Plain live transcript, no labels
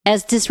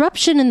As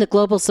disruption in the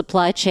global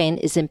supply chain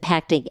is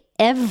impacting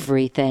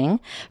everything,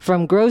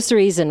 from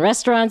groceries and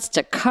restaurants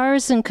to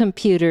cars and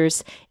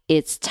computers,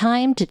 it's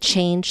time to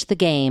change the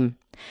game.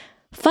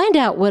 Find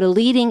out what a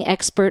leading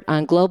expert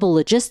on global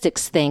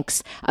logistics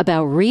thinks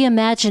about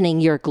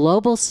reimagining your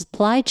global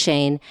supply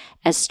chain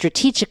as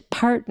strategic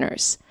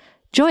partners.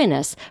 Join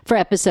us for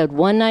episode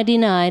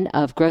 199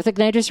 of Growth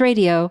Igniters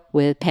Radio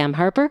with Pam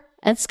Harper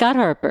and Scott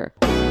Harper.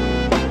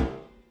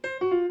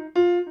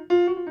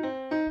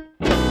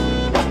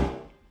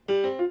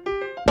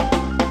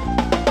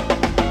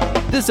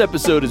 This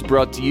episode is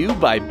brought to you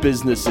by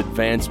Business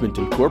Advancement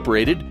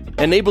Incorporated,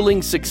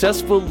 enabling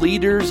successful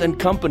leaders and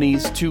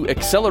companies to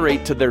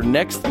accelerate to their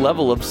next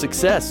level of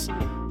success.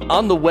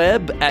 On the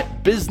web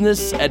at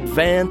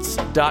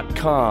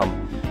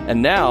businessadvance.com.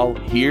 And now,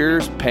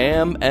 here's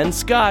Pam and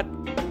Scott.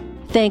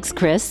 Thanks,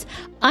 Chris.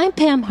 I'm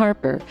Pam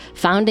Harper,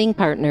 founding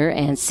partner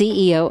and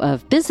CEO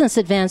of Business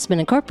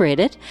Advancement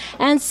Incorporated,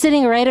 and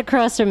sitting right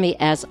across from me,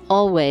 as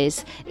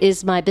always,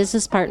 is my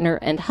business partner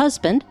and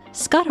husband,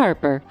 Scott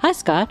Harper. Hi,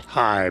 Scott.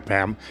 Hi,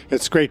 Pam.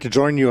 It's great to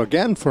join you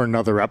again for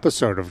another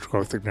episode of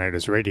Growth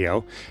Igniters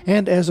Radio.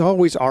 And as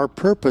always, our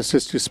purpose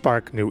is to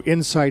spark new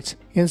insights,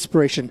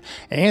 inspiration,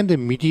 and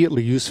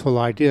immediately useful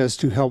ideas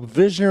to help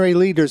visionary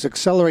leaders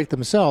accelerate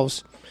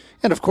themselves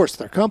and, of course,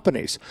 their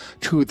companies,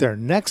 to their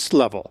next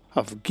level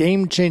of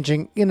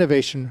game-changing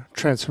innovation,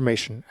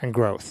 transformation, and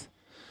growth.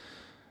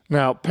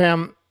 Now,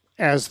 Pam,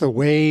 as the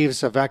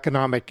waves of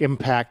economic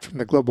impact from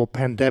the global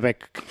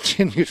pandemic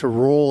continue to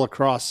roll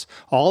across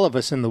all of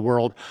us in the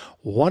world,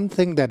 one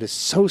thing that is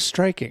so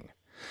striking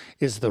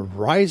is the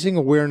rising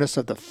awareness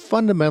of the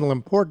fundamental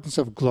importance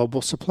of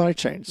global supply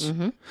chains.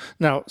 Mm-hmm.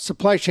 Now,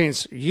 supply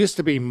chains used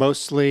to be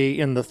mostly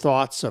in the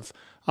thoughts of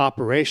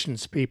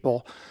operations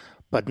people,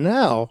 but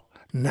now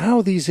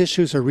these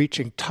issues are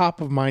reaching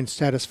top-of-mind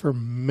status for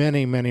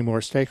many, many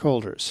more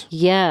stakeholders.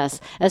 Yes,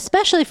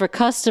 especially for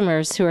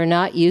customers who are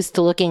not used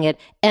to looking at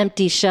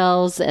empty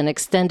shelves and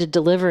extended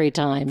delivery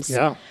times.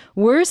 Yeah.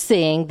 We're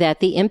seeing that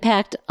the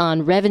impact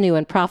on revenue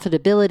and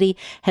profitability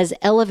has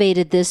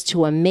elevated this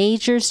to a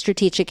major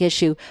strategic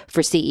issue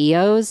for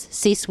CEOs,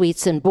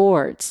 C-suites, and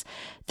boards.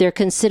 They're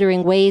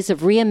considering ways of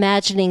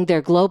reimagining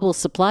their global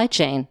supply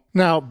chain.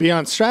 Now,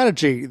 beyond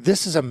strategy,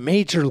 this is a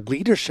major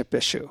leadership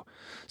issue.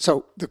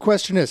 So the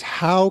question is,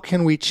 how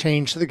can we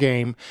change the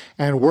game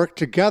and work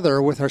together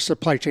with our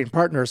supply chain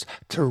partners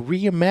to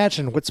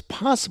reimagine what's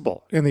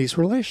possible in these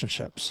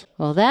relationships?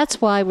 Well, that's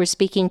why we're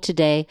speaking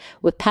today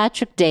with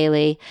Patrick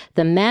Daly,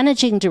 the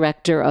managing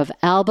director of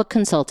Alba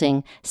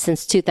Consulting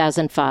since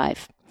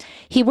 2005.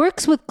 He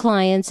works with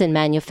clients in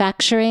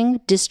manufacturing,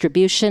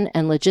 distribution,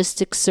 and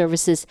logistics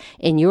services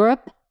in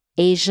Europe,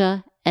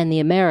 Asia, and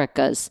the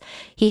Americas.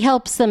 He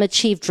helps them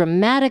achieve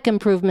dramatic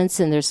improvements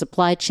in their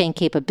supply chain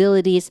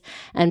capabilities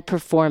and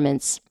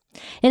performance.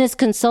 In his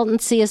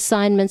consultancy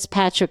assignments,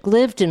 Patrick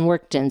lived and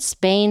worked in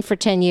Spain for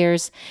 10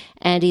 years,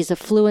 and he's a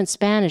fluent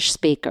Spanish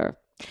speaker.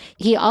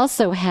 He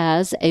also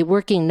has a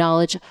working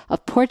knowledge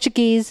of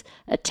Portuguese,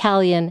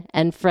 Italian,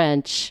 and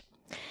French.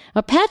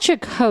 Now,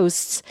 Patrick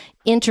hosts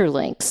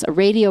Interlinks, a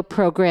radio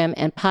program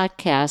and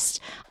podcast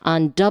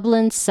on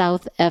Dublin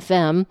South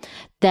FM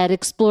that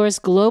explores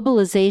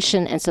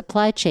globalization and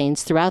supply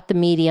chains throughout the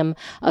medium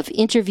of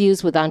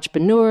interviews with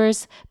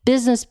entrepreneurs,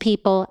 business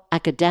people,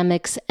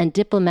 academics, and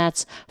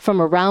diplomats from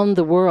around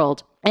the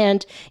world.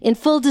 And in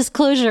full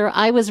disclosure,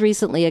 I was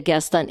recently a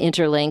guest on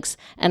Interlinks,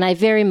 and I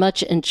very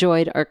much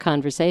enjoyed our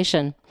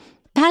conversation.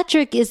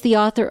 Patrick is the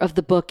author of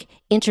the book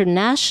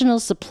International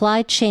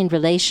Supply Chain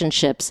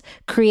Relationships,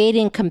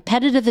 Creating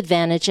Competitive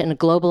Advantage in a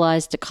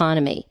Globalized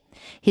Economy.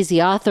 He's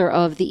the author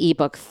of the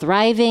ebook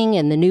Thriving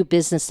in the New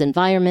Business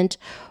Environment,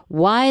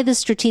 Why the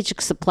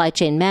Strategic Supply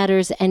Chain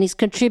Matters, and he's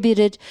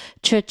contributed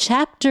to a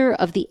chapter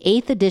of the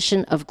 8th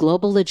edition of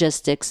Global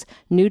Logistics,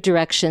 New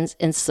Directions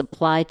in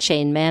Supply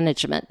Chain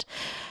Management.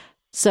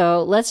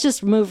 So let's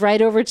just move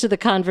right over to the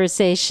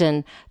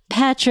conversation.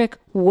 Patrick,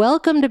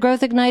 welcome to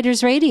Growth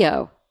Igniters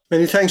Radio.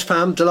 Many thanks,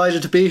 Pam.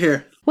 Delighted to be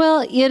here.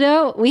 Well, you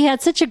know, we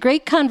had such a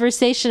great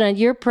conversation on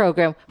your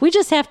program. We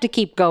just have to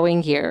keep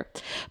going here.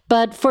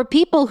 But for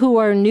people who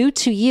are new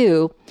to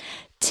you,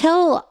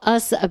 tell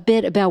us a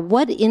bit about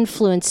what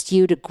influenced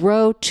you to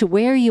grow to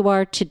where you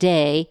are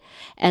today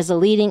as a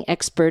leading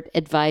expert,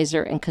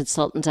 advisor, and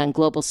consultant on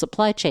global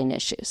supply chain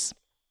issues.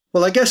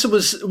 Well, I guess it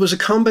was a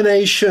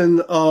combination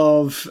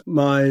of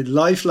my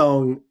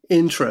lifelong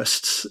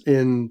interests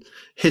in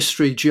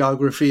history,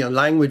 geography, and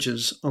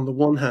languages on the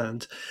one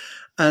hand,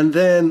 and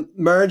then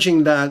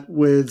merging that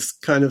with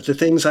kind of the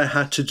things I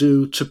had to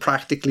do to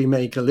practically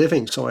make a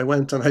living. So I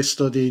went and I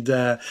studied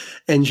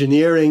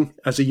engineering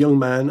as a young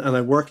man, and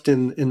I worked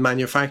in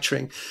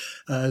manufacturing,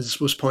 as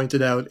was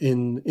pointed out,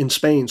 in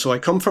Spain. So I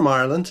come from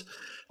Ireland,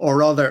 or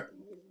rather,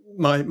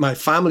 my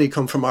family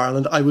come from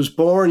Ireland. I was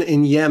born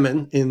in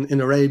Yemen,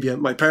 in Arabia.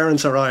 My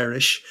parents are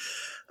Irish.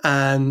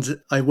 And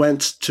I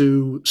went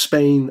to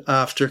Spain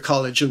after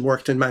college and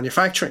worked in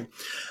manufacturing.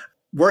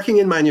 Working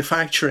in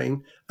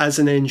manufacturing as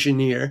an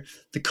engineer.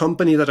 The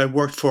company that I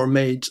worked for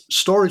made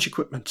storage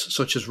equipment,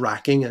 such as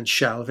racking and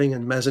shelving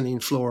and mezzanine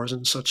floors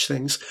and such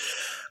things.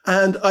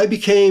 And I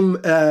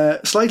became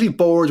slightly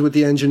bored with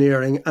the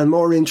engineering and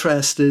more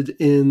interested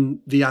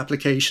in the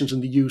applications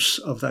and the use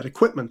of that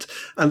equipment.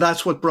 And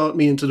that's what brought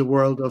me into the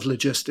world of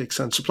logistics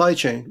and supply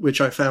chain,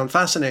 which I found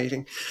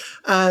fascinating.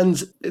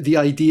 And the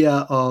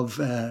idea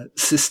of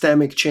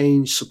systemic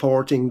change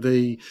supporting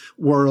the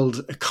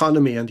world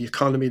economy and the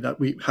economy that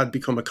we had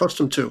become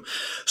accustomed to.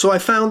 So I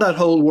found that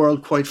whole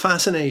world quite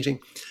fascinating.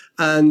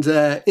 And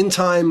in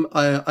time,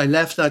 I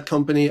left that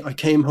company. I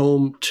came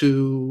home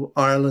to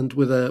Ireland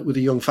with a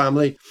young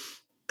family,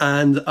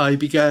 and I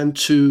began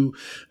to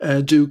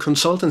do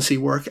consultancy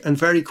work. And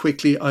very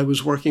quickly, I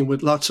was working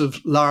with lots of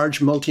large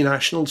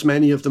multinationals,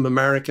 many of them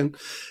American,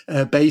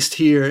 based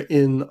here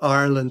in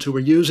Ireland, who were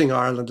using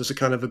Ireland as a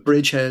kind of a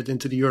bridgehead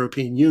into the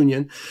European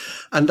Union.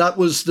 And that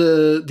was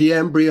the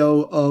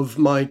embryo of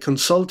my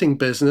consulting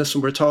business.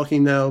 And we're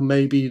talking now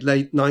maybe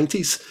late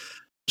 90s.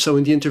 So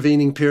in the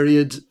intervening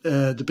period,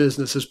 the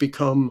business has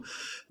become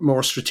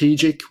more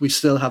strategic. We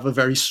still have a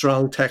very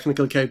strong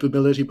technical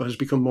capability, but has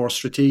become more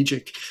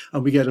strategic,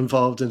 and we get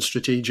involved in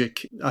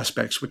strategic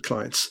aspects with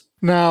clients.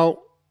 Now,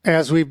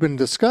 as we've been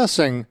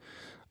discussing,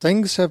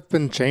 things have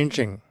been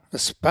changing,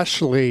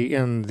 especially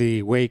in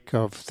the wake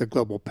of the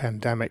global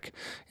pandemic,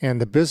 and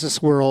the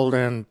business world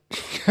and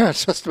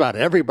just about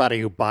everybody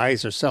who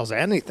buys or sells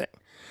anything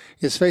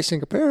is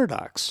facing a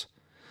paradox.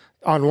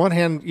 On one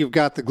hand, you've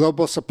got the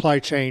global supply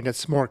chain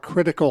that's more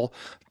critical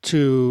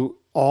to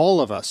all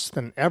of us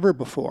than ever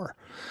before.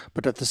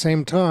 But at the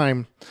same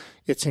time,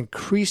 it's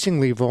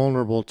increasingly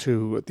vulnerable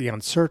to the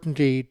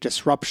uncertainty,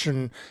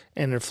 disruption,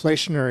 and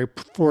inflationary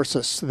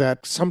forces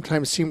that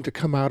sometimes seem to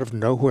come out of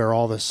nowhere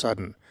all of a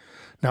sudden.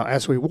 Now,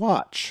 as we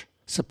watch,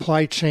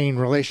 supply chain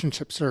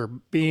relationships are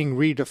being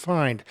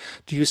redefined.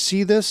 Do you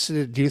see this?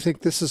 Do you think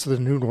this is the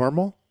new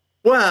normal?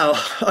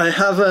 Well, I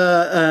have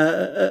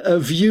a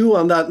view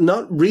on that,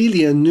 not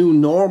really a new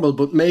normal,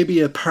 but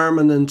maybe a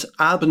permanent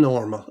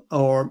abnormal,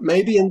 or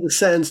maybe in the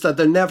sense that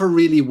there never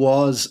really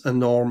was a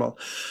normal.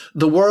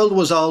 The world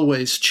was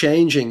always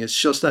changing. It's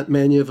just that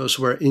many of us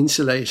were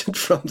insulated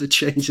from the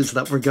changes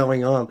that were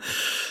going on.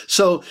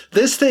 So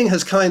this thing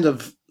has kind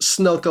of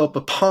snuck up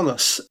upon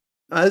us.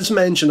 As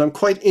mentioned, I'm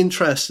quite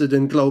interested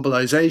in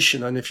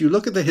globalization. And if you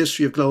look at the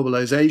history of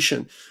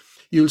globalization,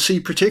 you'll see,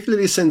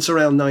 particularly since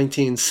around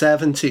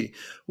 1970,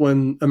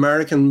 when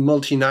American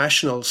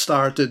multinationals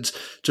started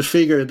to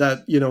figure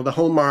that, the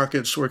home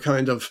markets were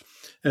kind of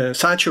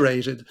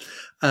saturated,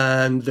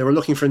 and they were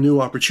looking for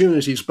new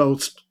opportunities,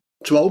 both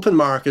to open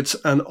markets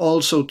and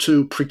also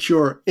to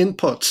procure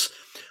inputs.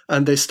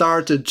 And they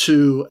started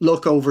to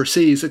look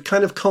overseas. It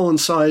kind of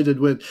coincided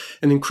with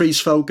an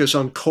increased focus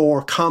on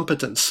core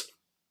competence.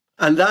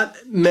 And that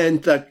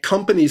meant that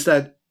companies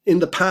that in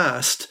the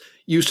past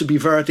used to be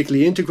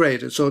vertically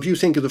integrated. So if you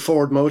think of the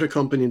Ford Motor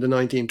Company in the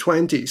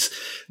 1920s,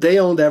 they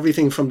owned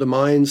everything from the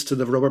mines to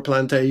the rubber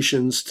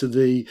plantations to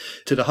the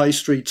high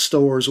street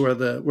stores where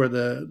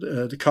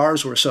the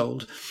cars were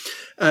sold.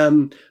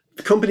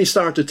 The company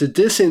started to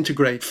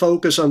disintegrate,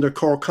 focus on their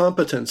core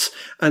competence,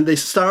 and they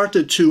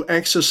started to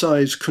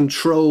exercise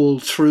control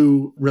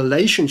through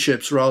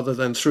relationships rather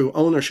than through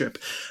ownership.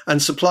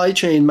 And supply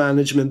chain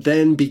management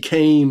then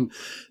became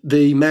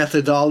the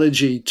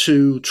methodology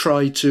to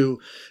try to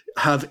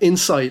have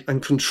insight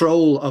and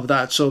control of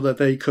that so that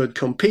they could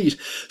compete.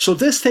 So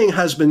this thing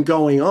has been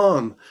going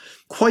on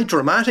quite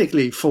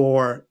dramatically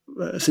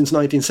since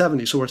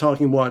 1970. So we're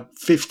talking,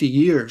 50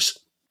 years.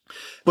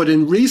 But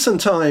in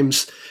recent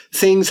times,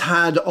 things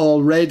had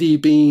already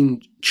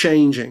been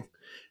changing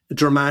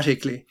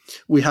dramatically.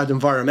 We had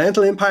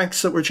environmental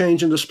impacts that were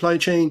changing the supply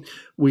chain.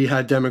 We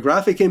had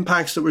demographic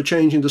impacts that were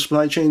changing the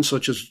supply chain,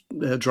 such as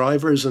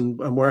drivers and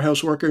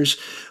warehouse workers.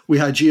 We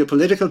had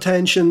geopolitical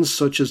tensions,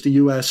 such as the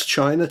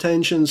US-China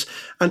tensions,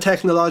 and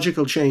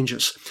technological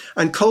changes.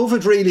 And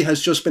COVID really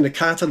has just been a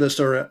catalyst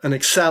or an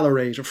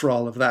accelerator for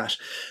all of that.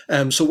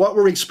 So what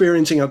we're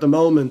experiencing at the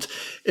moment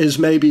is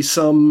maybe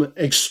some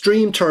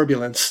extreme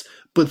turbulence,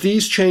 but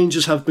these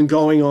changes have been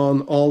going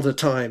on all the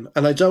time.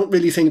 And I don't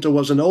really think there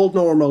was an old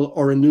normal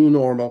or a new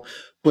normal,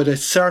 but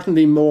it's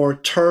certainly more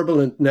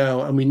turbulent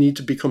now, and we need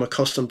to become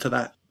accustomed to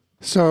that.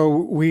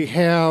 So we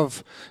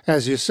have,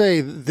 as you say,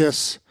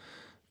 this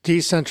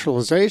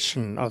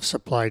decentralization of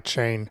supply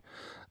chain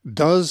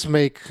does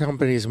make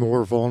companies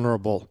more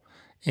vulnerable.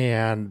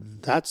 And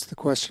that's the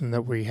question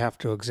that we have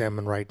to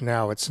examine right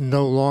now. It's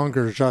no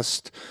longer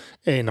just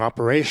an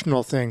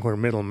operational thing where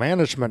middle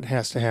management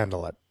has to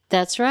handle it.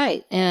 That's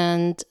right.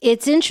 And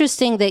it's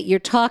interesting that you're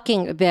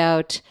talking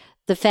about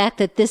the fact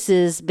that this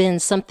has been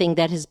something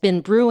that has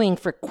been brewing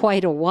for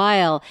quite a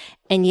while,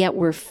 and yet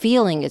we're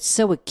feeling it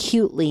so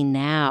acutely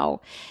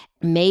now.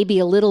 Maybe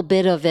a little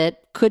bit of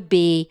it could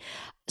be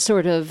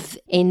sort of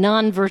a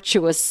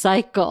non-virtuous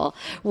cycle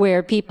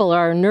where people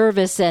are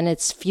nervous and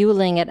it's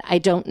fueling it. I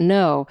don't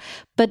know.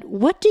 But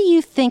what do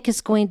you think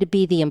is going to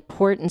be the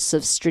importance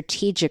of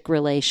strategic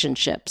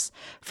relationships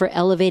for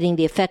elevating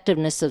the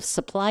effectiveness of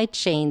supply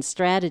chain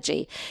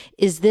strategy?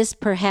 Is this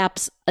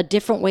perhaps a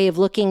different way of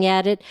looking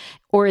at it,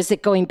 or is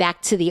it going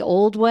back to the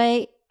old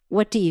way?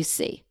 What do you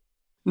see?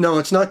 No,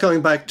 it's not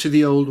going back to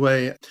the old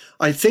way.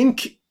 I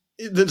think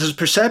there's a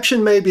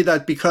perception maybe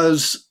that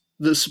because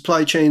the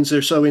supply chains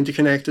are so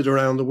interconnected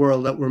around the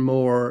world that we're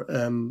more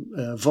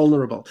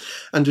vulnerable.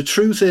 And the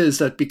truth is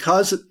that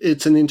because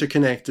it's an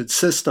interconnected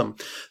system,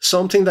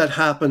 something that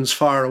happens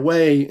far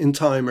away in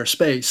time or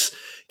space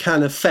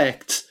can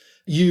affect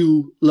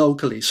you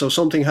locally. So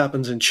something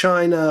happens in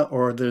China,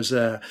 or there's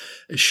a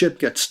ship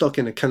gets stuck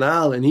in a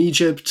canal in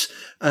Egypt,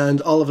 and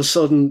all of a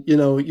sudden,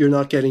 you're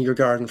not getting your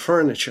garden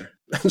furniture.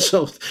 And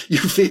so you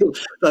feel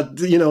that,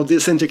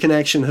 this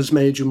interconnection has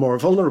made you more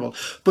vulnerable.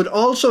 But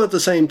also at the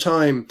same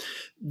time,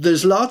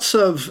 there's lots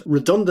of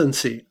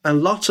redundancy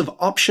and lots of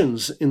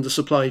options in the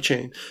supply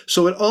chain.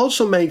 So it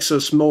also makes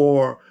us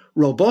more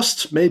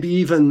robust, maybe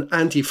even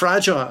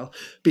anti-fragile,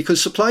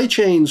 because supply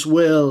chains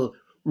will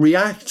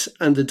react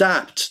and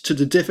adapt to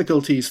the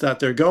difficulties that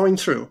they're going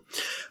through.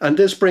 And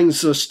this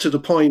brings us to the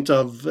point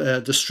of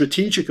the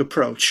strategic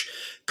approach.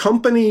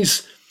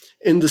 Companies,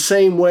 in the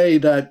same way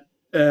that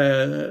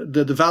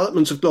the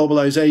developments of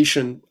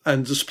globalization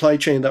and the supply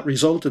chain that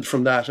resulted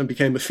from that and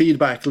became a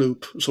feedback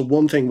loop, so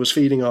one thing was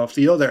feeding off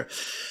the other,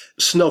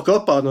 snuck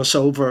up on us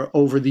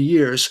over the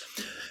years.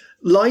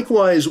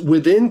 Likewise,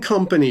 within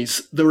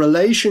companies, the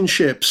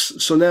relationships,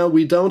 so now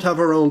we don't have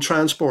our own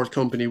transport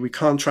company, we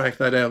contract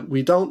that out.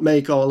 We don't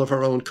make all of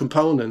our own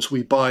components,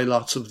 we buy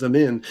lots of them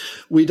in.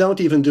 We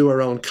don't even do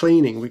our own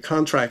cleaning, we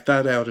contract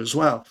that out as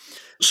well.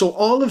 So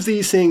all of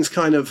these things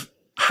kind of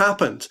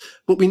happened,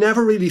 but we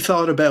never really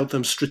thought about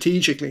them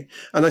strategically.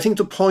 And I think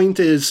the point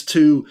is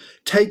to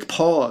take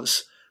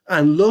pause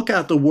and look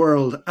at the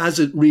world as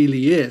it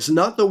really is,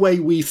 not the way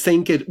we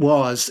think it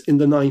was in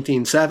the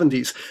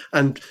 1970s,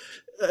 and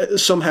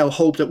somehow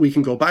hope that we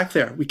can go back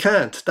there. We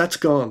can't. That's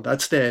gone.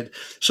 That's dead.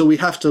 So we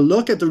have to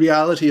look at the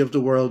reality of the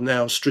world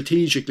now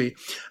strategically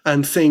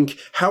and think,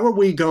 how are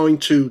we going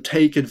to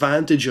take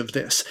advantage of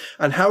this?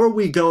 And how are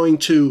we going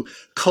to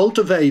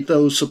cultivate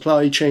those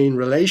supply chain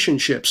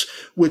relationships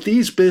with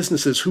these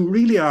businesses who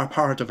really are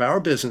part of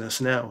our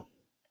business now?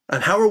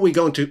 And how are we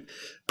going to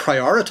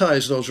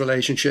prioritize those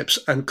relationships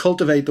and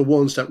cultivate the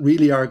ones that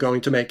really are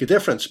going to make a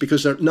difference?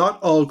 Because they're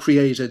not all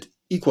created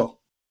equal.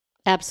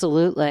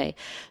 Absolutely.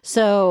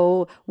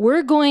 So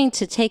we're going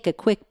to take a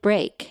quick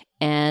break.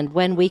 And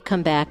when we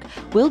come back,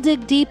 we'll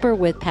dig deeper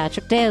with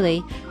Patrick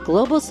Daly,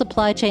 global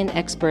supply chain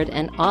expert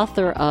and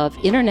author of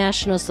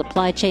International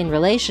Supply Chain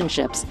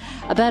Relationships,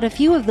 about a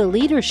few of the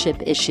leadership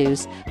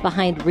issues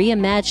behind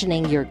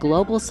reimagining your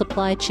global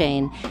supply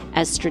chain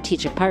as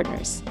strategic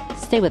partners.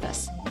 Stay with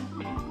us.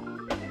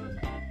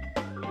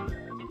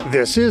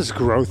 This is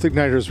Growth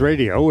Igniters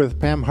Radio with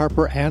Pam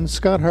Harper and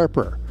Scott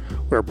Harper.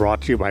 We're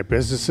brought to you by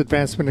Business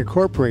Advancement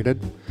Incorporated.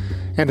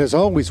 And as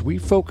always, we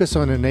focus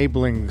on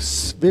enabling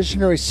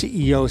visionary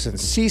CEOs and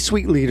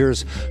C-suite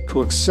leaders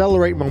to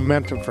accelerate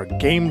momentum for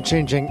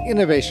game-changing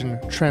innovation,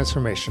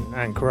 transformation,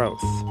 and growth.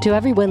 To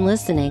everyone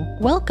listening,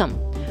 welcome.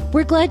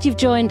 We're glad you've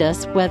joined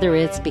us, whether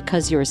it's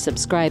because you're a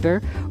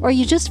subscriber or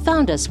you just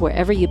found us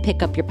wherever you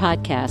pick up your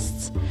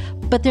podcasts.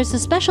 But there's a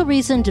special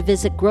reason to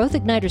visit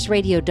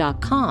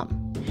growthignitersradio.com.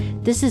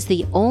 This is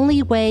the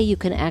only way you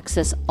can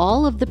access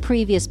all of the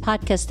previous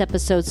podcast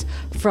episodes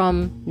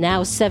from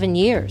now 7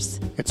 years.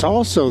 It's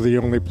also the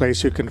only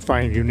place you can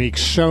find unique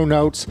show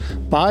notes,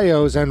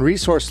 bios, and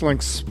resource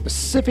links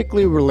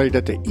specifically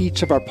related to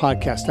each of our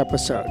podcast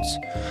episodes.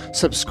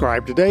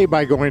 Subscribe today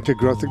by going to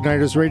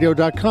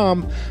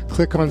growthignitersradio.com.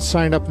 Click on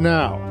Sign Up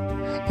Now.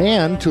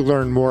 And to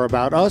learn more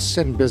about us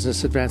and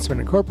Business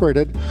Advancement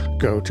Incorporated,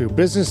 go to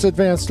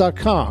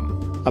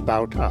businessadvance.com.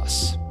 About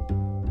us.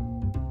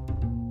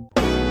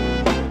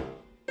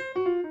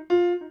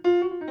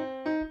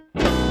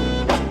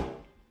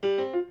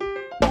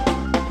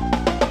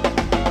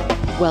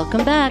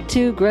 Welcome back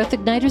to Growth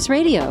Igniters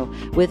Radio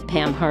with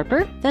Pam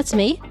Harper, that's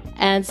me,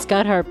 and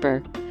Scott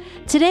Harper.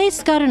 Today,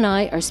 Scott and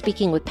I are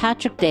speaking with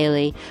Patrick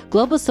Daly,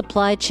 global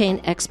supply chain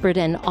expert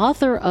and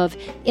author of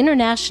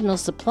International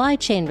Supply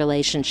Chain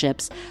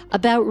Relationships,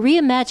 about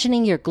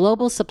reimagining your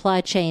global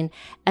supply chain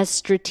as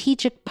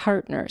strategic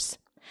partners.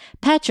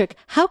 Patrick,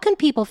 how can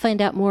people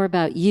find out more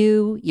about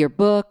you, your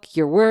book,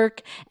 your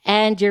work,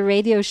 and your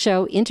radio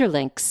show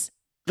Interlinks?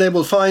 They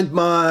will find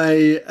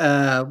my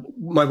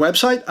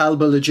website,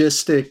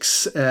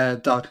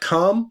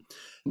 albalogistics.com.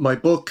 My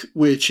book,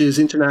 which is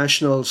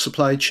International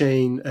Supply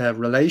Chain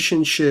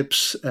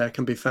Relationships,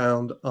 can be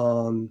found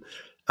on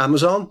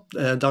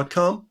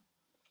Amazon.com.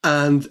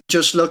 And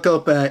just look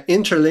up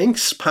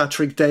Interlinks,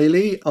 Patrick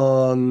Daly,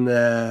 on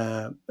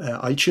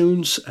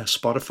iTunes,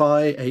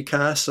 Spotify,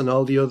 Acast, and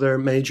all the other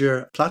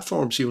major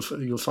platforms.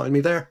 You'll find me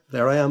there.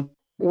 There I am.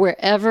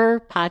 wherever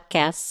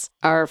podcasts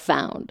are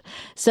found.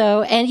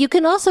 So, and you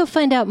can also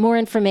find out more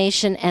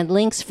information and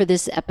links for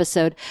this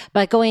episode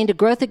by going to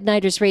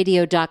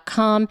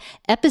growthignitersradio.com,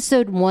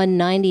 episode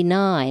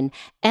 199,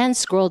 and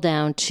scroll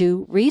down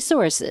to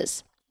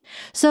resources.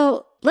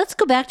 So let's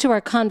go back to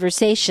our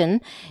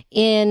conversation.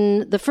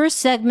 In the first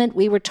segment,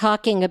 we were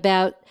talking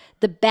about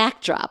the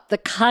backdrop, the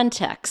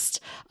context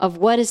of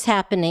what is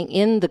happening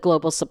in the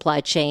global supply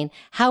chain,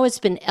 how it's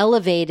been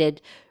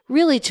elevated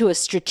really to a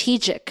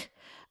strategic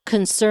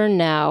concern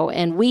now.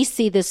 And we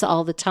see this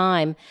all the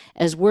time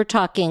as we're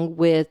talking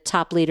with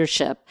top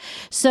leadership.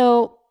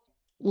 So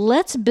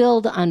let's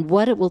build on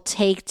what it will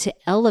take to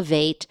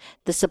elevate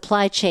the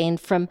supply chain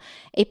from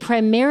a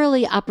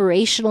primarily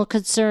operational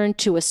concern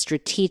to a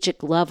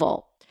strategic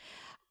level.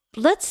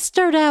 Let's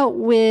start out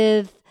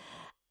with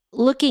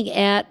looking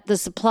at the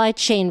supply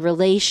chain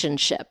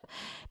relationship.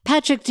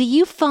 Patrick, do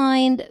you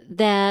find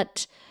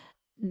that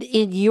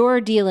in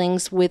your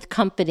dealings with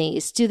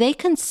companies, do they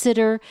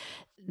consider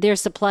their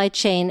supply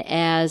chain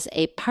as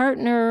a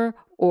partner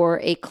or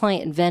a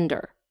client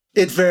vendor?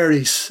 It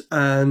varies,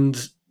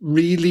 and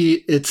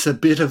really it's a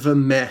bit of a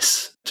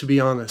mess, to be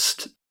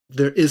honest.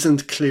 There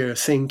isn't clear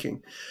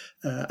thinking.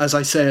 As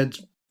I said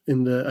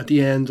at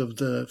the end of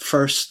the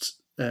first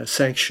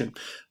section,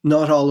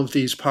 not all of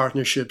these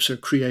partnerships are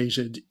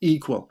created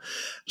equal.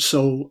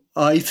 So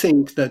I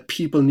think that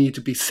people need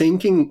to be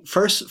thinking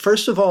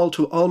first of all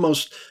to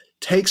almost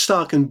take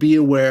stock and be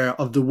aware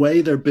of the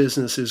way their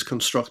business is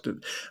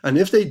constructed. And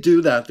if they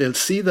do that, they'll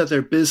see that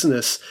their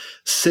business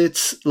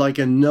sits like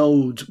a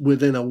node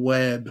within a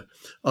web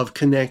of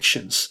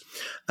connections.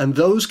 And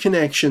those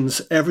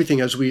connections, everything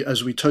as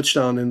we touched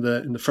on in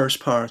the first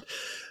part,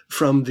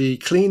 from the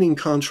cleaning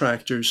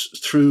contractors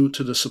through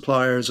to the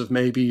suppliers of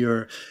maybe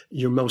your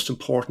most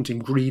important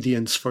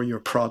ingredients for your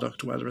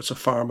product, whether it's a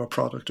pharma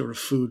product or a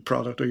food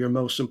product or your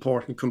most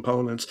important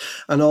components,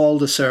 and all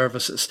the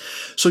services.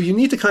 So you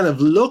need to kind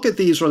of look at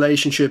these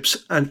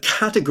relationships and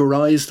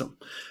categorize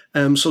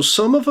them. So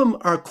some of them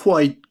are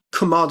quite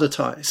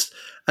commoditized,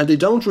 and they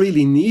don't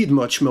really need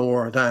much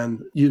more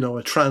than, a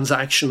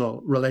transactional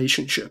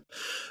relationship.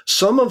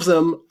 Some of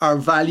them are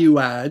value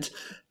add,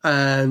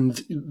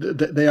 and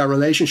they are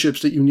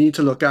relationships that you need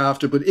to look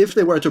after. But if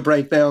they were to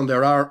break down,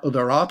 there are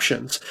other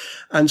options.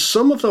 And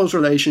some of those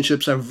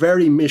relationships are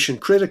very mission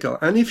critical.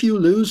 And if you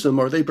lose them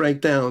or they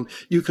break down,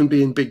 you can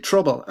be in big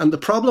trouble. And the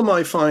problem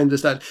I find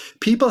is that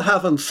people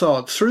haven't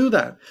thought through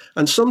that.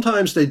 And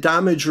sometimes they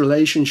damage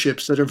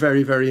relationships that are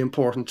very, very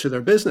important to their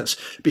business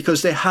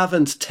because they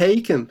haven't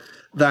taken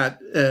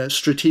that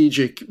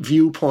strategic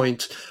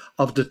viewpoint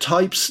of the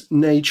types,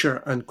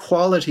 nature, and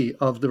quality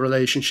of the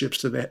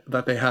relationships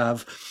that they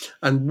have,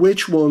 and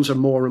which ones are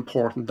more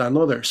important than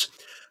others.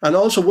 And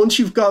also, once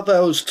you've got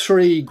those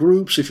three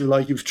groups, if you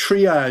like, you've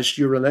triaged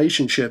your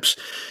relationships,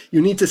 you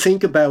need to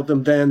think about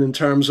them then in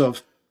terms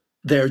of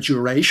their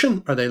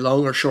duration. Are they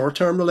long or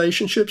short-term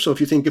relationships? So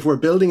if we're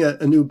building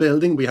a new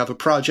building, we have a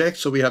project,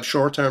 so we have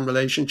short-term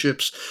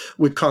relationships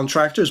with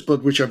contractors,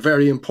 but which are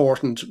very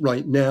important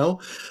right now,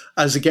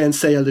 as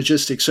against, say, a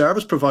logistics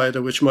service provider,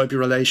 which might be a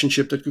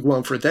relationship that could go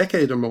on for a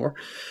decade or more.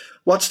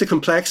 What's the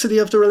complexity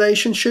of the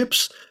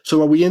relationships?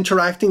 So are we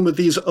interacting with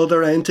these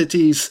other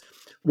entities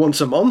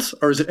once a month,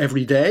 or is it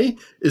every day?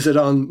 Is it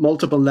on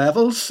multiple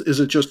levels? Is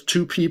it just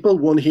two people,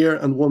 one here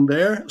and one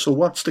there? So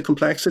what's the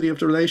complexity of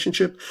the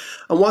relationship?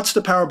 And what's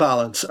the power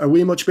balance? Are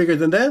we much bigger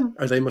than them?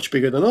 Are they much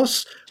bigger than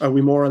us? Are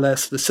we more or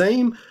less the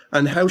same?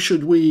 And how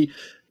should we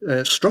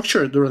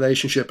structure the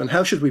relationship, and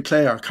how should we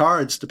play our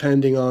cards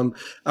depending on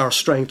our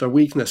strength or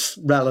weakness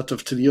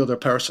relative to the other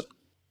person?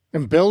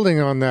 And building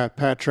on that,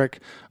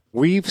 Patrick,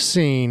 we've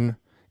seen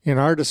in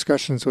our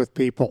discussions with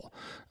people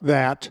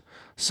that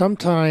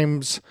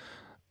sometimes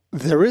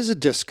there is a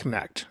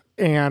disconnect.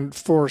 And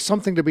for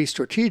something to be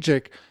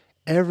strategic,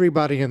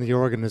 everybody in the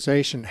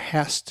organization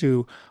has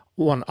to,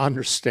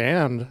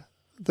 understand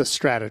the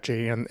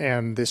strategy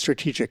and the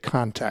strategic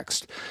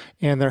context.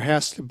 And there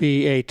has to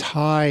be a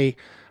tie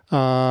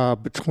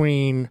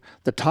between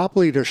the top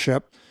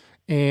leadership,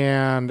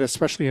 and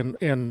especially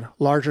in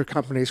larger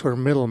companies where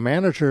middle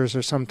managers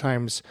are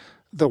sometimes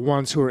the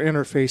ones who are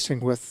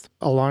interfacing with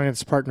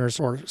alliance partners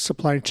or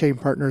supply chain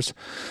partners,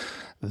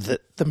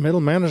 that the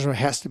middle management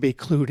has to be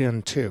clued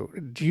in too.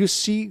 Do you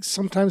see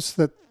sometimes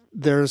that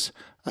there's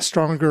a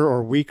stronger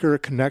or weaker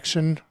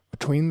connection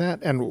between that,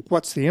 and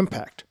what's the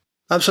impact?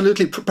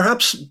 Absolutely.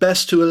 Perhaps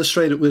best to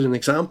illustrate it with an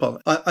example.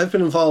 I've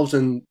been involved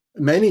in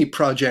many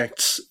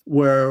projects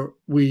where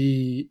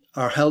we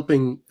are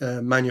helping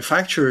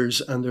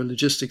manufacturers and their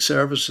logistics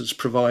services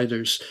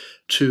providers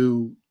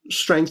to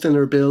strengthen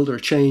or build or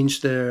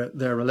change their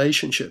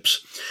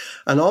relationships.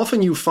 And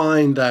often you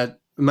find that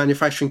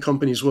manufacturing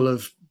companies will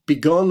have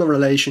begun a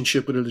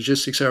relationship with a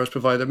logistics service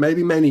provider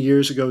maybe many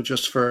years ago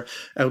just for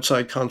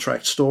outside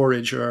contract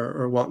storage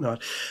or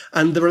whatnot.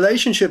 And the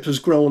relationship has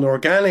grown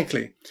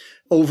organically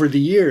over the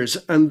years,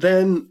 and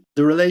then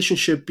the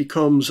relationship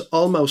becomes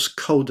almost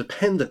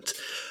codependent.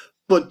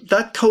 But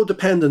that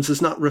codependence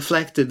is not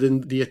reflected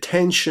in the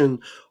attention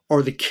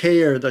or the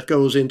care that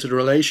goes into the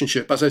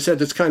relationship. As I said,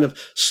 it's kind of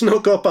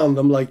snuck up on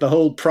them, like the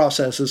whole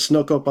process has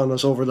snuck up on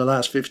us over the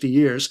last 50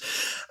 years.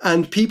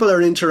 And people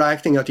are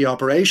interacting at the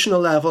operational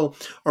level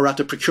or at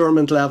the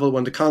procurement level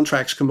when the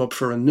contracts come up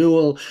for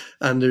renewal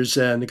and there's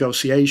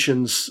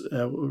negotiations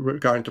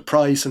regarding the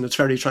price, and it's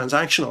very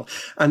transactional.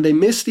 And they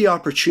miss the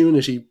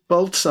opportunity,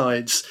 both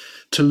sides,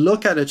 to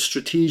look at it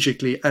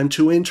strategically and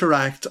to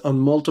interact on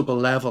multiple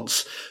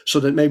levels, so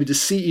that maybe the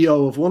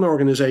CEO of one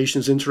organization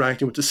is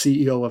interacting with the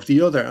CEO of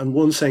the other, and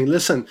one saying,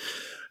 listen,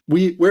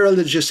 we're a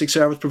logistics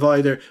service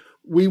provider.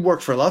 We work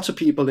for lots of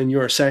people in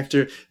your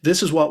sector.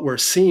 This is what we're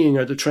seeing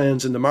are the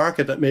trends in the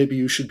market that maybe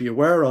you should be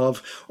aware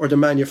of. Or the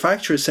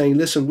manufacturer saying,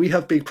 listen, we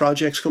have big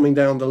projects coming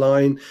down the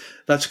line.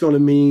 That's going to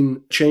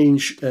mean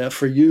change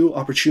for you,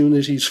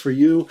 opportunities for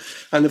you.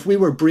 And if we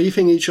were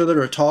briefing each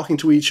other or talking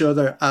to each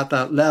other at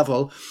that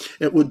level,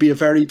 it would be a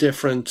very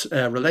different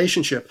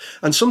relationship.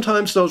 And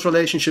sometimes those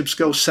relationships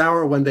go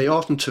sour when they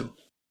oughtn't to.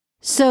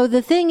 So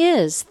the thing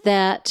is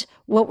that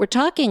what we're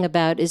talking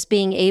about is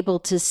being able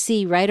to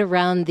see right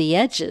around the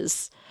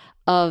edges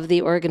of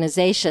the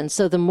organization.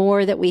 So the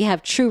more that we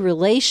have true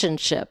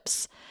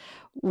relationships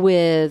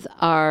with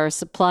our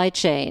supply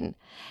chain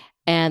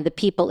and the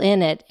people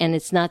in it, and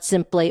it's not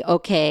simply,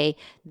 okay,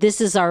 this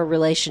is our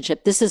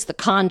relationship, this is the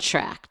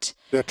contract.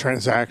 The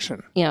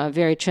transaction.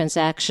 Very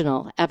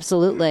transactional.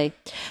 Absolutely.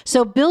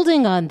 So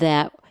building on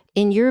that,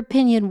 in your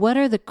opinion, what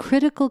are the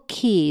critical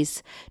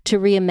keys to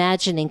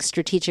reimagining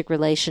strategic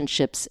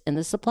relationships in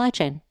the supply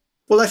chain?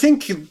 Well, I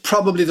think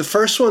probably the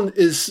first one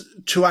is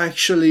to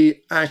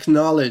actually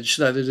acknowledge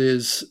that it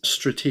is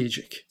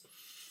strategic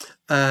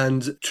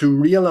and to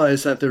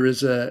realize that there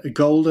is a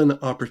golden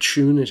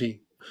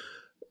opportunity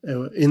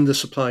in the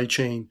supply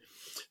chain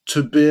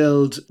to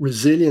build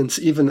resilience,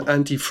 even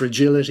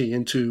anti-fragility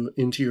into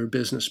your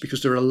business,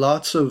 because there are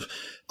lots of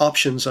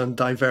options on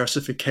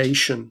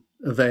diversification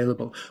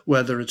available,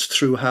 whether it's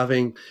through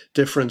having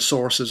different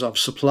sources of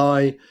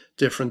supply,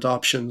 different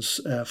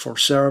options for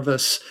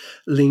service,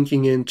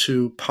 linking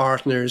into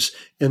partners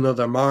in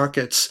other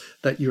markets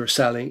that you're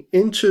selling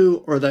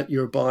into or that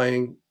you're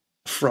buying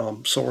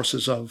from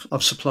sources of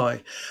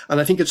supply. And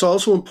I think it's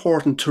also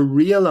important to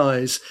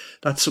realize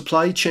that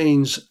supply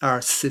chains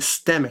are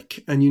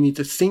systemic and you need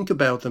to think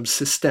about them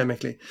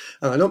systemically.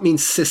 And I don't mean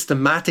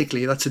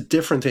systematically, that's a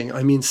different thing.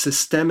 I mean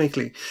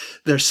systemically.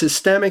 They're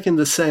systemic in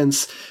the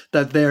sense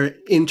that they're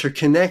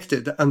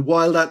interconnected. And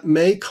while that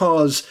may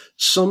cause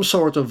some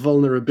sort of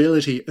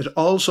vulnerability, it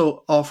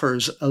also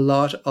offers a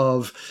lot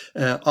of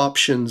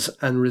options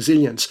and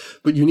resilience.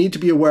 But you need to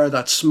be aware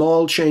that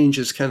small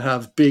changes can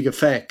have big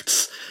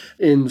effects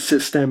in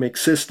systemic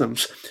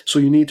systems. So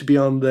you need to be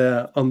on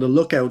the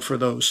lookout for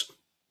those.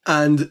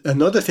 And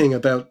another thing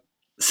about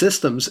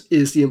systems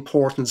is the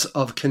importance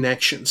of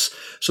connections.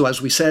 So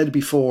as we said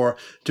before,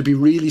 to be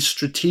really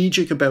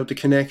strategic about the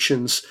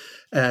connections,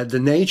 the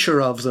nature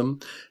of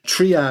them,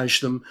 triage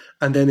them,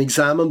 and then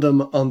examine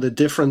them on the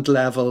different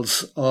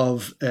levels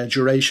of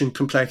duration,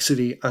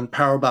 complexity, and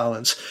power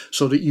balance,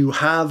 so that you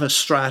have a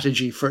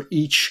strategy for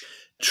each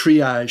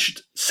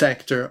triaged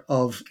sector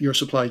of your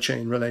supply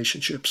chain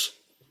relationships.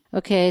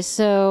 Okay,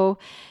 so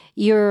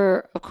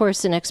you're, of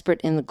course, an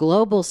expert in the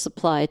global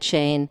supply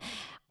chain.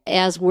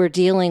 As we're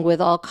dealing with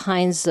all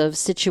kinds of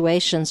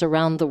situations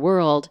around the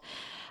world,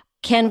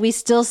 can we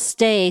still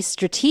stay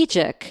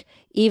strategic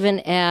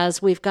even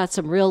as we've got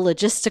some real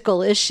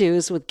logistical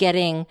issues with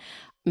getting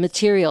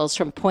materials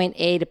from point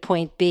A to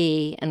point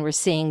B, and we're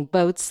seeing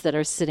boats that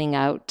are sitting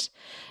out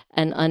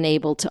and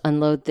unable to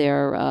unload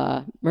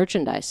their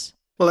merchandise?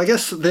 Well, I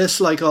guess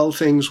this, like all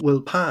things,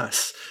 will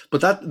pass.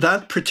 But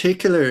that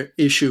particular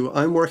issue,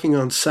 I'm working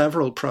on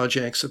several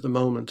projects at the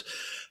moment,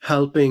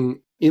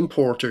 helping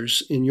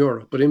importers in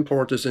Europe, but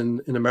importers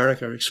in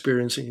America are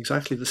experiencing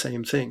exactly the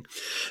same thing.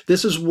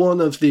 This is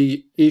one of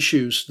the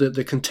issues,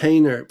 the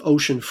container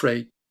ocean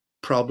freight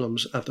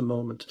problems at the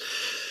moment.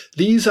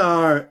 These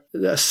are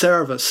a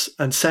service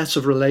and sets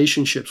of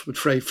relationships with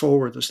freight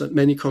forwarders that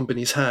many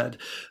companies had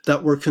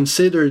that were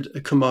considered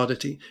a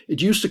commodity.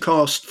 It used to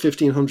cost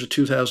 $1,500,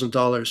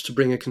 $2,000 to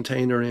bring a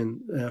container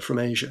in from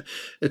Asia.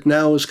 It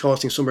now is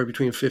costing somewhere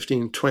between $15,000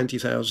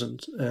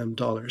 and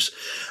 $20,000.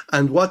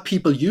 And what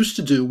people used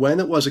to do when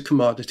it was a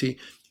commodity,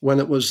 when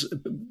it was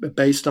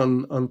based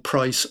on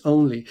price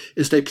only,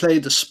 is they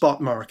played the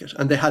spot market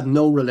and they had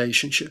no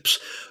relationships.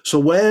 So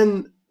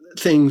when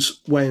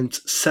things went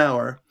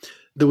sour,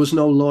 there was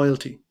no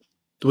loyalty.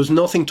 There was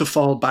nothing to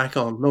fall back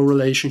on, no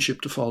relationship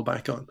to fall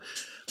back on.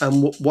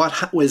 And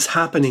what was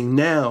happening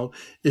now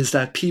is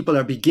that people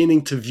are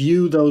beginning to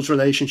view those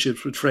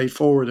relationships with freight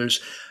forwarders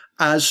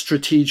as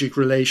strategic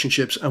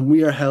relationships, and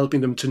we are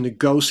helping them to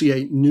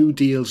negotiate new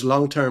deals,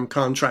 long-term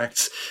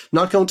contracts.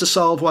 Not going to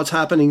solve what's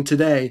happening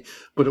today,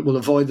 but it will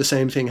avoid the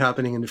same thing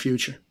happening in the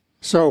future.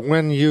 So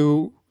when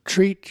you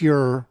treat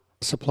your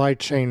supply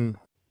chain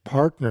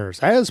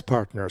partners, as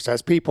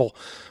people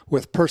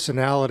with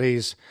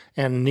personalities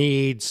and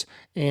needs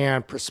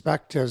and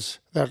perspectives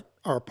that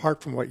are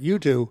apart from what you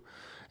do,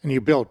 and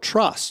you build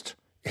trust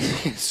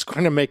it's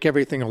going to make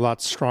everything a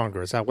lot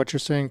stronger. Is that what you're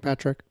saying,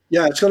 Patrick?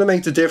 Yeah, it's going to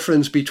make the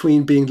difference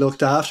between being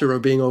looked after or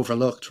being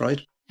overlooked,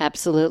 right?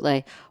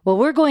 Absolutely. Well,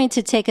 we're going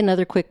to take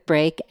another quick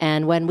break,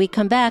 and when we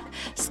come back,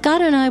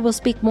 Scott and I will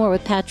speak more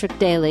with Patrick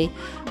Daly,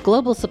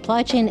 global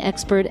supply chain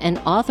expert and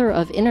author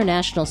of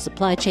International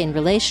Supply Chain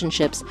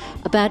Relationships,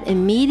 about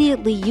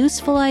immediately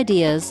useful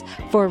ideas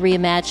for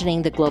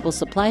reimagining the global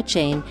supply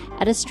chain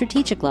at a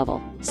strategic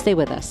level. Stay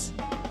with us.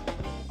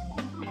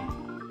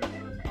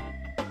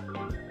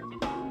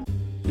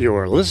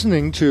 You're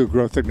listening to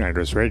Growth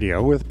Igniters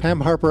Radio with Pam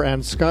Harper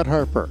and Scott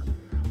Harper,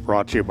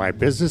 brought to you by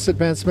Business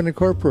Advancement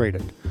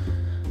Incorporated.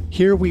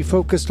 Here we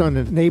focused on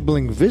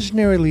enabling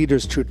visionary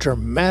leaders to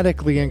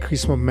dramatically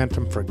increase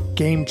momentum for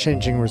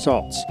game-changing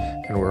results.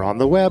 And we're on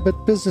the web at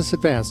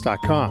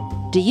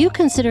businessadvance.com. Do you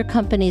consider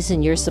companies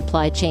in your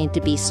supply chain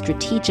to be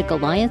strategic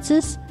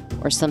alliances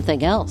or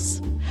something else?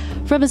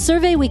 From a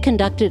survey we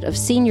conducted of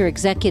senior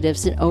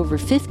executives in over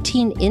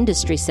 15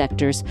 industry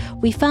sectors,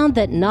 we found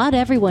that not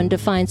everyone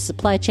defines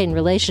supply chain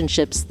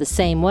relationships the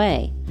same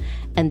way.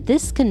 And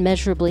this can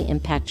measurably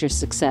impact your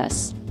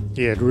success.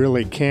 It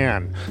really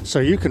can. So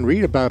you can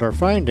read about our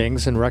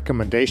findings and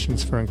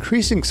recommendations for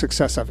increasing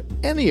success of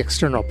any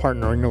external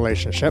partnering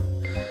relationship.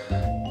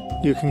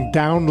 You can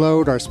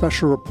download our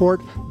special report,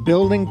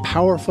 Building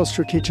Powerful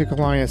Strategic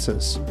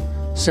Alliances.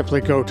 Simply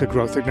go to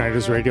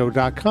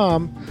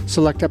growthignitersradio.com,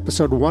 select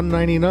episode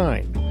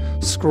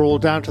 199, scroll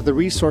down to the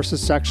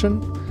resources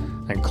section,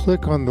 and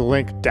click on the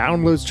link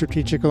Download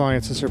Strategic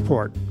Alliances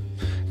Report.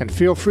 And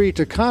feel free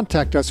to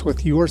contact us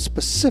with your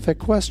specific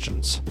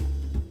questions.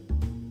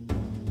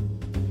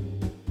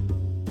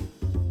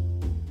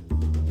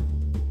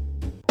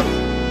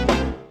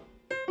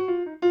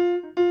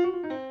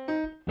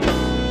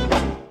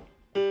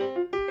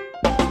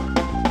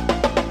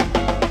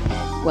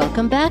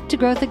 Welcome back to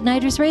Growth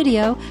Igniters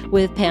Radio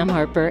with Pam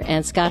Harper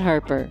and Scott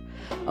Harper.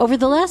 Over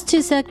the last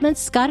two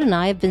segments, Scott and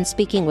I have been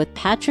speaking with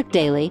Patrick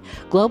Daly,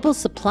 global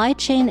supply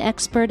chain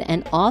expert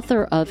and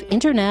author of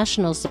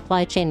International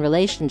Supply Chain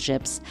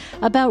Relationships,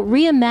 about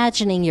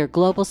reimagining your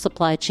global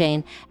supply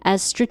chain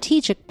as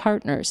strategic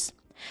partners.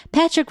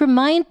 Patrick,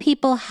 remind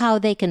people how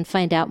they can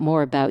find out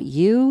more about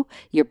you,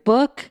 your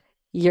book,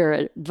 your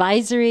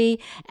advisory,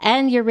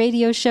 and your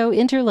radio show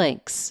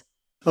Interlinks.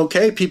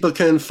 Okay, people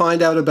can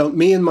find out about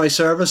me and my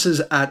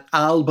services at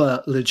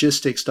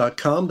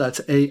albalogistics.com. That's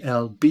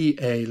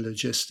ALBA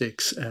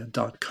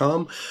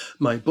logistics.com.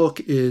 My book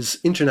is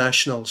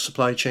International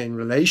Supply Chain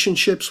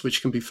Relationships,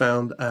 which can be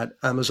found at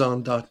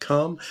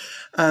amazon.com.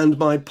 And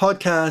my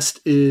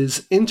podcast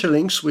is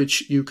Interlinks,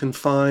 which you can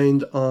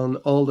find on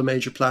all the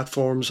major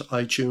platforms,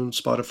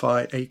 iTunes,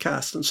 Spotify,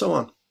 Acast, and so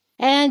on.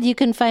 And you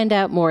can find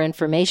out more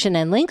information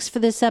and links for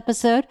this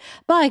episode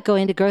by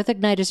going to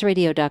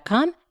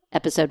growthignitersradio.com,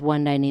 episode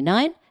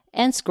 199,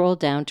 and scroll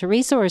down to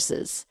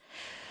resources.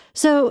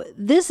 So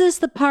this is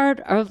the part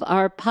of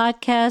our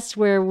podcast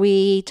where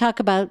we talk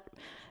about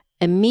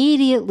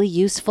immediately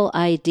useful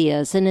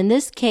ideas. And in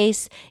this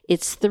case,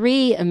 it's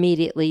 3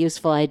 immediately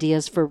useful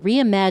ideas for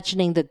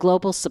reimagining the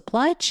global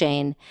supply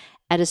chain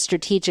at a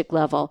strategic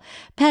level.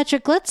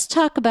 Patrick, let's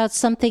talk about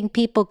something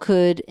people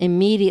could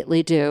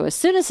immediately do as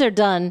soon as they're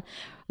done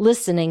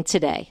listening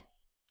today.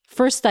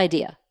 First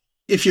idea.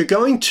 If you're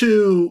going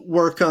to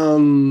work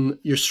on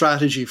your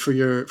strategy for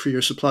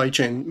your supply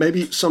chain,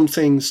 maybe some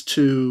things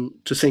to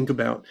think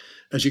about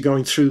as you're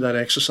going through that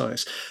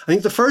exercise. I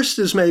think the first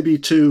is maybe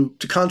to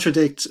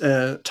contradict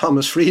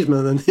Thomas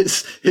Friedman and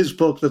his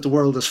book that the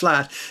world is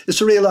flat, is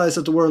to realize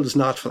that the world is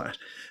not flat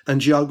and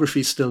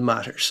geography still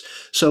matters.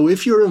 So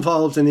if you're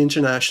involved in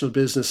international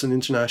business and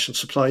international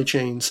supply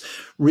chains,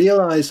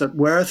 realize that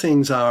where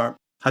things are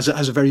has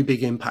a very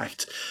big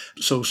impact.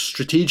 So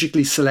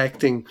strategically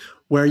selecting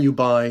where you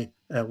buy,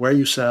 where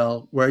you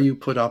sell, where you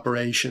put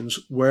operations,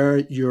 where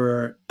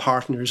your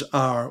partners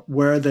are,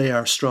 where they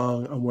are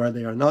strong and where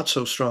they are not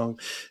so strong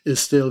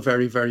is still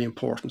very, very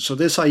important. So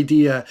this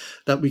idea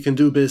that we can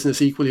do business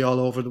equally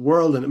all over the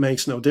world and it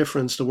makes no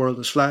difference, the world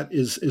is flat,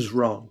 is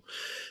wrong.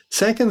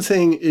 Second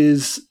thing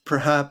is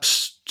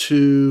perhaps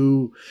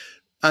to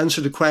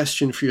answer the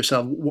question for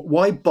yourself,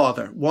 why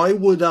bother? Why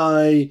would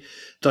I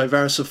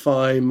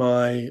diversify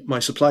my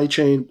supply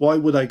chain? Why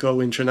would I go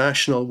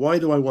international? Why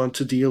do I want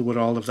to deal with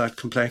all of that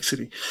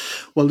complexity?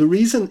 Well, the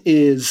reason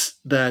is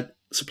that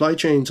supply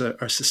chains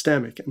are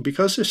systemic. And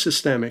because they're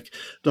systemic,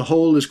 the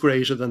whole is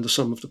greater than the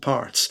sum of the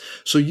parts.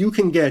 So you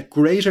can get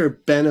greater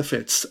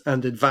benefits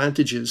and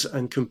advantages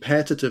and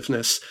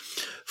competitiveness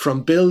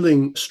from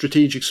building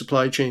strategic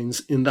supply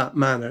chains in that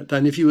manner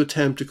than if you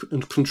attempt to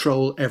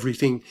control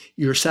everything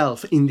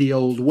yourself in the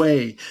old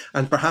way.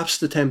 And perhaps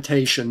the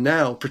temptation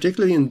now,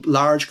 particularly in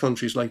large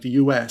countries like the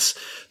US,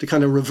 to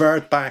kind of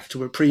revert back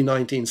to a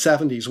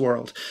pre-1970s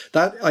world,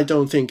 that I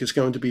don't think is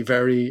going to be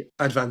very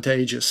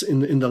advantageous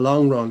in the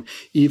long run,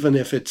 even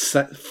if it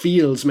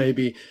feels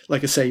maybe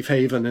like a safe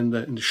haven in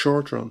the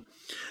short run.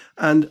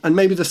 And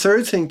maybe the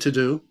third thing to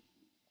do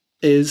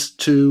is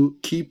to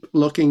keep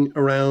looking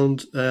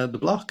around the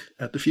block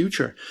at the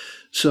future.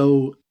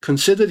 So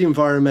consider the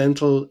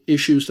environmental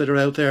issues that are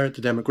out there,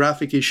 the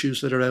demographic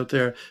issues that are out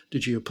there, the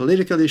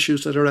geopolitical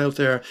issues that are out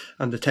there,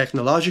 and the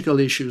technological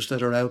issues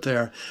that are out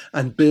there,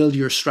 and build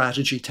your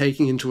strategy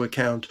taking into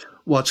account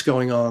what's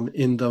going on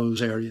in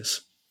those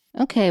areas.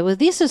 Okay, well,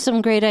 these are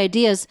some great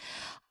ideas.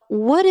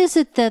 What is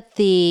it that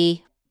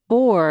the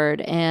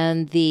board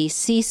and the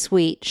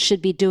C-suite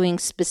should be doing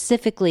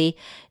specifically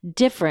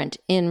different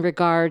in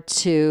regard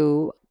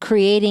to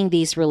creating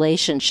these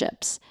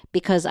relationships?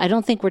 Because I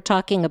don't think we're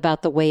talking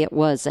about the way it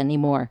was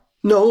anymore.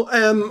 No,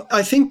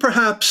 I think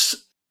perhaps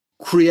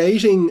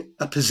creating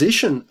a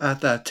position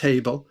at that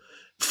table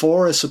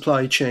for a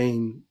supply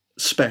chain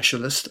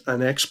specialist,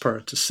 an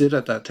expert to sit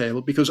at that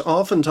table, because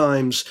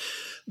oftentimes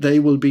they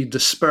will be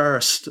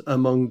dispersed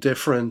among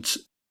different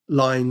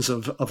lines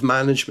of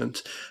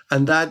management.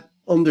 And that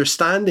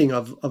understanding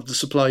of the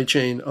supply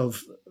chain,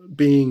 of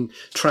being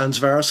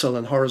transversal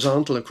and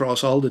horizontal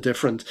across all the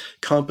different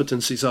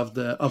competencies of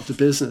the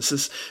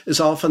business is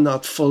often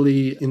not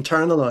fully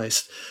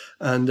internalized.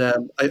 And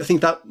I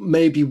think that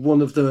may be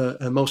one of the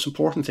most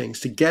important things,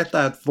 to get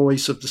that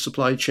voice of the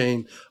supply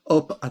chain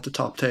up at the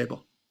top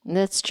table.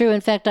 That's true.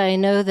 In fact, I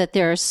know that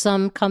there are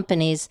some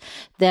companies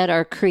that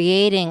are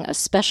creating a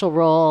special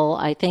role,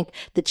 I think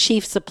the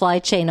chief supply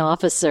chain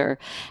officer.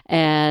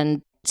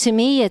 And to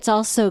me, it's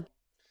also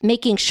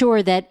making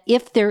sure that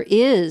if there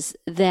is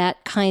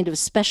that kind of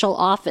special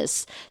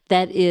office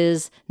that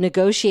is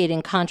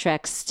negotiating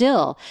contracts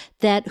still,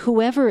 that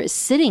whoever is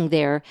sitting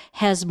there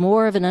has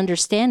more of an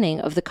understanding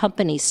of the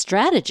company's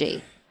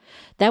strategy.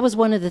 That was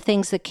one of the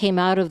things that came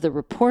out of the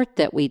report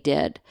that we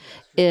did,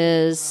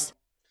 is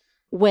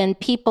when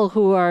people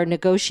who are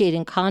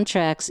negotiating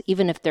contracts,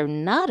 even if they're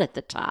not at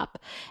the top,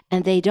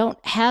 and they don't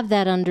have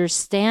that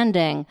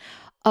understanding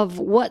of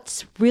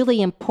what's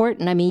really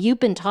important. I mean,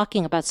 you've been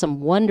talking about some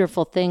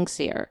wonderful things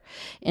here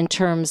in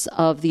terms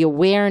of the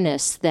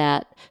awareness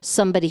that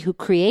somebody who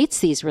creates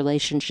these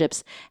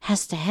relationships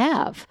has to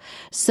have.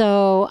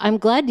 So I'm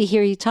glad to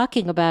hear you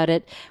talking about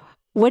it.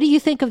 What do you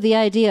think of the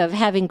idea of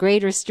having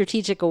greater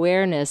strategic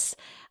awareness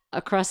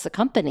across the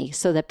company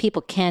so that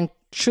people can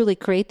truly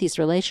create these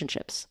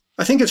relationships?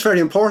 I think it's very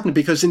important,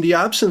 because in the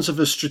absence of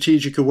a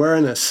strategic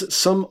awareness,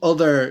 some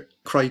other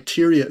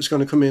criteria is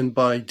going to come in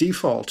by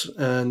default.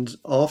 And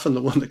often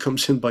the one that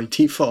comes in by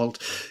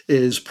default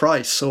is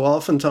price. So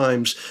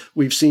oftentimes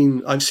I've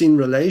seen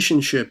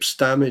relationships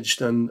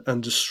damaged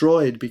and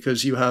destroyed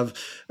because you have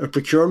a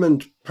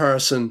procurement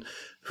person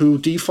who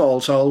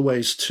defaults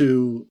always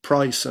to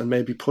price and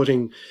maybe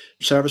putting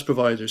service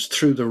providers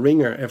through the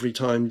ringer every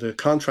time the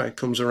contract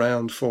comes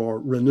around for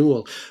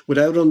renewal,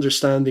 without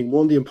understanding,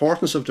 one, the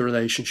importance of the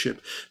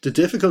relationship, the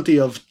difficulty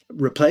of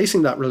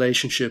replacing that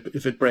relationship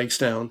if it breaks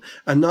down,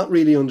 and not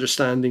really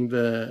understanding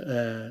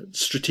the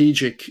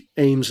strategic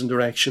aims and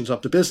directions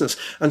of the business.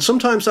 And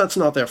sometimes that's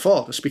not their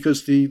fault. It's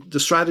because the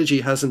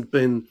strategy hasn't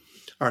been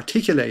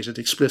articulated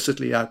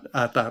explicitly at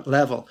that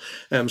level.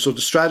 So the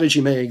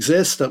strategy may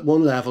exist at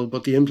one level,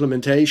 but the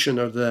implementation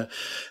or the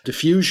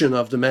diffusion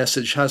of the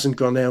message hasn't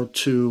gone out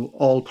to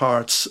all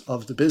parts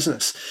of the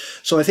business.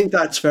 So I think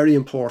that's very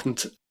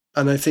important.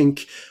 And I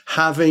think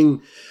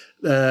having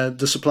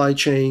the supply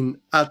chain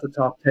at the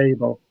top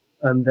table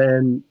and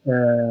then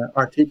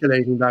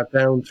articulating that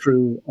down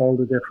through all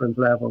the different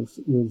levels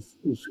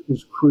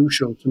is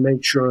crucial to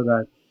make sure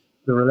that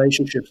the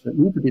relationships that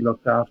need to be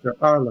looked after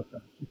are looked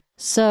after.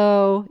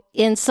 So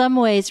in some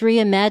ways,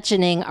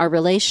 reimagining our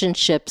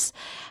relationships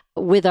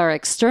with our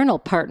external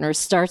partners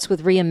starts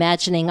with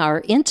reimagining our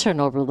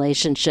internal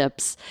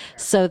relationships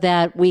so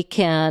that we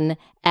can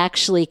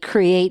actually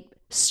create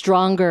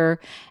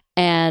stronger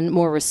and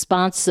more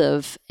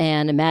responsive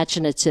and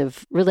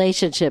imaginative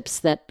relationships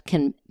that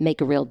can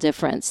make a real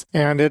difference.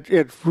 And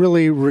it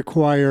really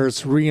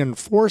requires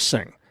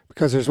reinforcing,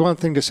 because there's one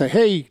thing to say,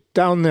 hey,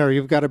 down there,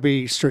 you've got to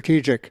be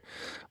strategic.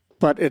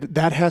 But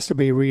that has to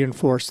be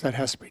reinforced. That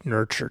has to be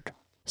nurtured.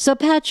 So,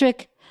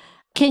 Patrick,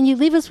 can you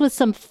leave us with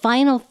some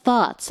final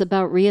thoughts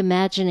about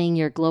reimagining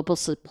your global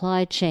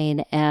supply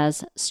chain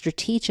as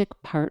strategic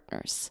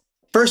partners?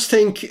 First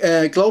thing,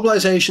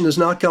 globalization is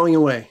not going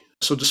away.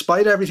 So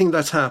despite everything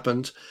that's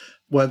happened,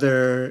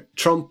 whether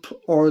Trump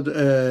or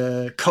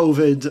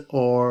COVID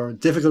or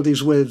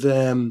difficulties with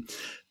the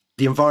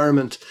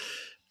environment,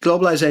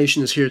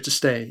 globalization is here to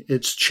stay.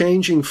 It's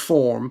changing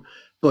form,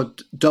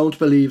 but don't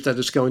believe that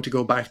it's going to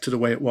go back to the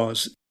way it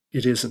was.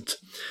 It isn't.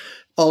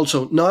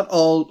 Also, not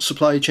all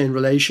supply chain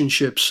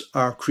relationships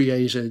are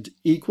created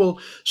equal.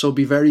 So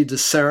be very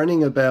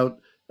discerning about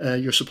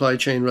your supply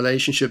chain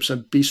relationships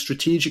and be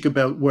strategic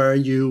about where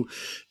you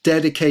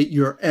dedicate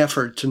your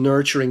effort to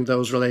nurturing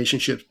those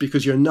relationships,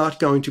 because you're not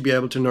going to be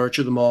able to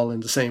nurture them all in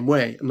the same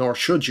way, nor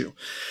should you.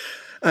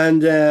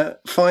 And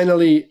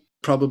finally,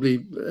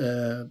 probably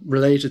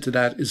related to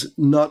that, is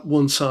not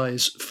one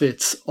size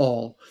fits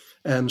all.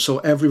 So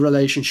every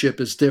relationship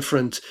is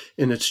different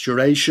in its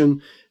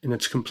duration, in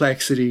its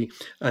complexity,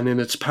 and in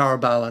its power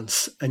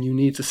balance. And you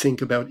need to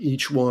think about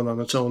each one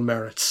on its own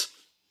merits.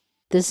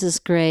 This is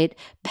great.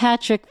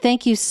 Patrick,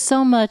 thank you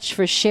so much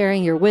for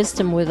sharing your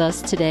wisdom with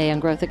us today on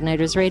Growth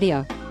Igniters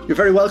Radio. You're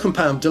very welcome,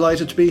 Pam.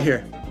 Delighted to be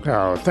here.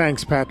 Oh,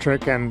 thanks,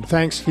 Patrick, and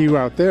thanks to you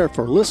out there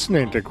for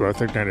listening to Growth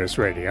Igniters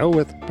Radio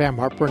with Pam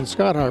Harper and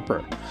Scott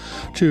Harper.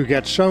 To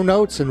get show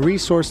notes and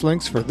resource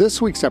links for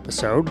this week's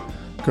episode,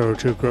 go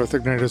to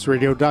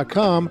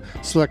growthignitersradio.com,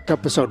 select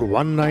episode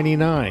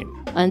 199.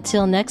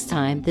 Until next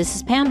time, this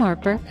is Pam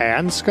Harper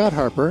And Scott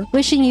Harper.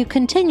 wishing you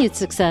continued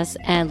success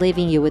and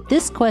leaving you with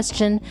this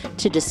question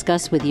to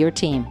discuss with your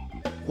team.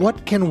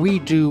 What can we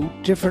do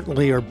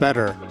differently or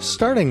better,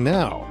 starting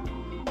now,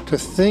 to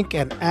think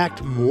and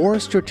act more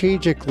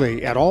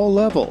strategically at all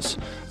levels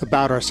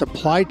about our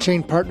supply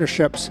chain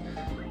partnerships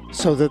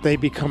so that they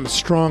become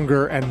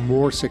stronger and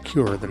more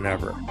secure than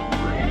ever?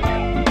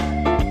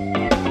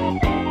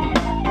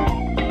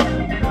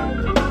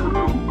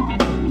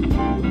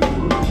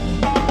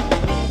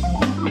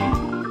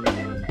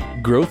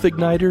 Growth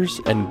Igniters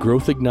and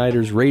Growth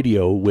Igniters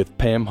Radio with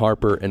Pam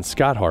Harper and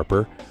Scott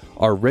Harper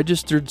are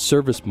registered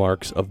service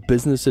marks of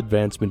Business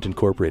Advancement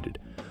Incorporated.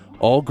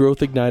 All Growth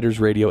Igniters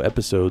Radio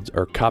episodes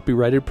are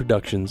copyrighted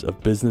productions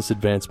of Business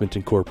Advancement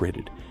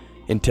Incorporated,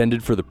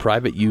 intended for the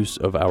private use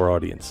of our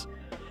audience.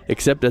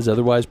 Except as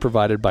otherwise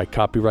provided by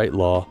copyright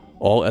law,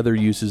 all other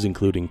uses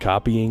including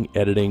copying,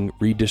 editing,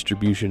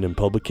 redistribution, and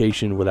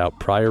publication without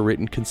prior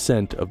written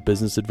consent of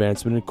Business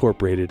Advancement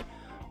Incorporated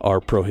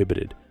are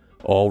prohibited.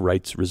 All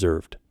rights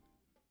reserved.